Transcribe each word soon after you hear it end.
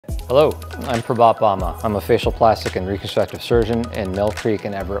Hello, I'm Prabhat Bhama. I'm a facial plastic and reconstructive surgeon in Mill Creek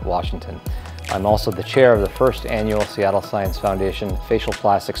in Everett, Washington. I'm also the chair of the first annual Seattle Science Foundation Facial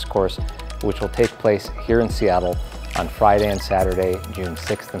Plastics course, which will take place here in Seattle on Friday and Saturday, June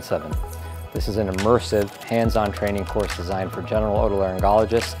 6th and 7th. This is an immersive, hands-on training course designed for general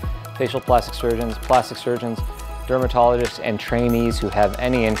otolaryngologists, facial plastic surgeons, dermatologists, and trainees who have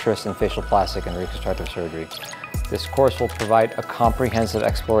any interest in facial plastic and reconstructive surgery. This course will provide a comprehensive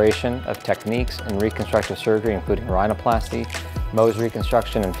exploration of techniques in reconstructive surgery, including rhinoplasty, Mohs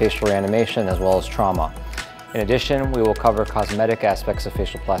reconstruction, and facial reanimation, as well as trauma. In addition, we will cover cosmetic aspects of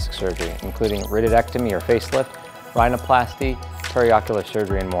facial plastic surgery, including rhytidectomy or facelift, rhinoplasty, periocular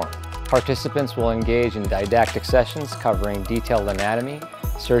surgery, and more. Participants will engage in didactic sessions covering detailed anatomy,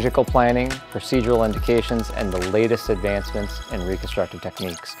 surgical planning, procedural indications, and the latest advancements in reconstructive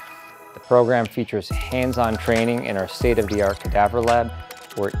techniques. The program features hands-on training in our state-of-the-art cadaver lab,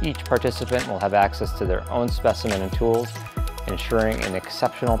 where each participant will have access to their own specimen and tools, ensuring an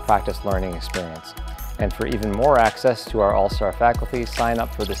exceptional practice learning experience. And for even more access to our all-star faculty, sign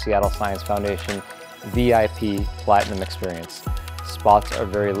up for the Seattle Science Foundation VIP Platinum Experience. Spots are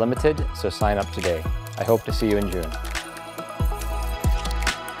very limited, so sign up today. I hope to see you in June.